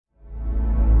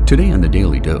Today on the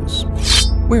Daily Dose,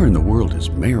 where in the world is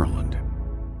Maryland?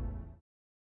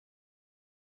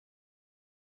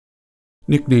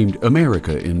 Nicknamed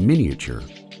America in miniature,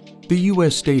 the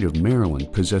U.S. state of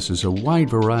Maryland possesses a wide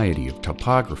variety of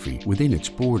topography within its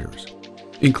borders,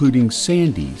 including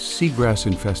sandy,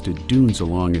 seagrass-infested dunes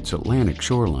along its Atlantic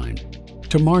shoreline,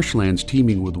 to marshlands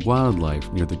teeming with wildlife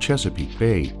near the Chesapeake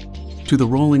Bay, to the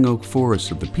rolling oak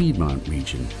forests of the Piedmont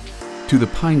Region, to the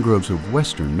pine groves of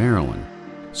western Maryland,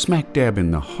 smack dab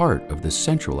in the heart of the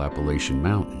Central Appalachian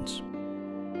Mountains.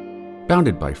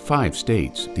 Bounded by 5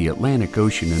 states, the Atlantic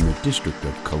Ocean and the District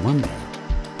of Columbia,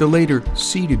 the later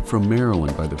ceded from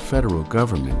Maryland by the federal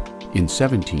government in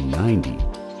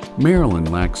 1790,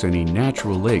 Maryland lacks any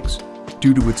natural lakes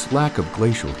due to its lack of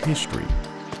glacial history,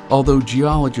 although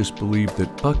geologists believe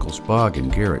that Buckel's Bog in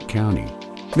Garrett County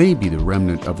may be the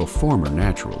remnant of a former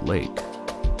natural lake.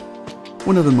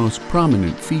 One of the most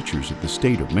prominent features of the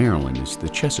state of Maryland is the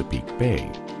Chesapeake Bay,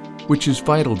 which is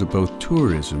vital to both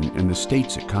tourism and the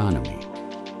state's economy.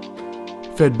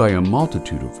 Fed by a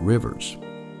multitude of rivers,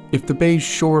 if the bay's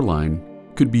shoreline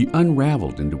could be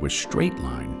unraveled into a straight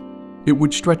line, it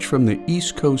would stretch from the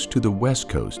east coast to the west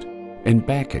coast and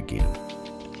back again.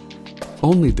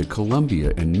 Only the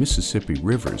Columbia and Mississippi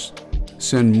rivers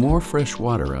send more fresh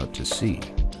water out to sea.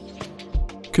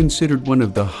 Considered one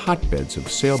of the hotbeds of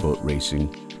sailboat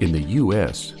racing in the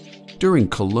U.S., during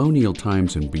colonial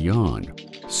times and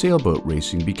beyond, sailboat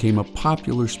racing became a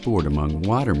popular sport among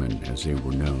watermen, as they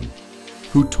were known,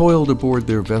 who toiled aboard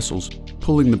their vessels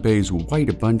pulling the bay's wide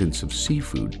abundance of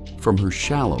seafood from her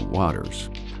shallow waters.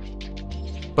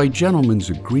 By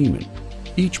gentlemen's agreement,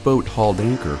 each boat hauled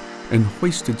anchor and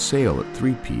hoisted sail at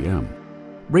 3 p.m.,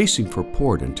 racing for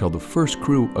port until the first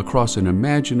crew across an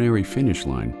imaginary finish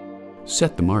line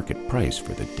set the market price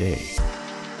for the day.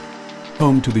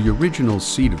 Home to the original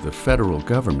seat of the federal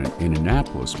government in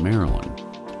Annapolis, Maryland,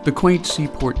 the quaint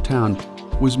seaport town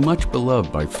was much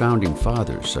beloved by founding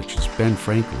fathers such as Ben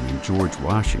Franklin and George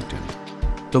Washington,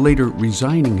 the later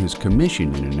resigning his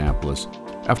commission in Annapolis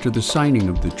after the signing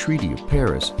of the Treaty of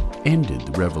Paris ended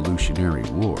the Revolutionary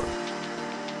War.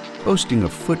 Boasting a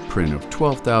footprint of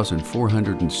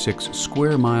 12,406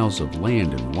 square miles of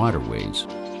land and waterways,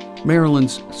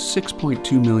 Maryland's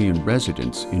 6.2 million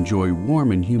residents enjoy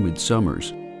warm and humid summers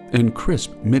and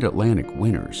crisp mid-Atlantic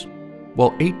winters,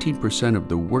 while 18% of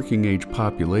the working-age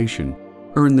population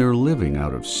earn their living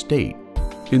out of state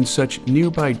in such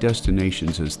nearby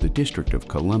destinations as the District of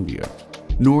Columbia,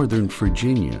 Northern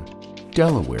Virginia,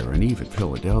 Delaware, and even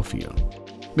Philadelphia,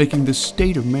 making the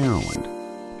state of Maryland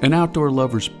an outdoor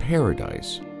lover's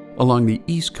paradise along the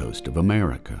east coast of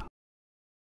America.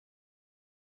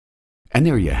 And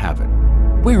there you have it.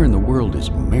 Where in the world is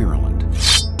Maryland?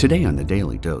 Today on the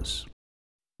Daily Dose.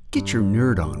 Get your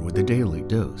nerd on with the Daily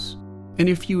Dose. And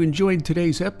if you enjoyed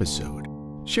today's episode,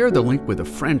 share the link with a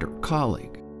friend or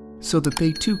colleague so that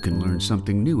they too can learn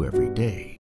something new every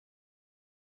day.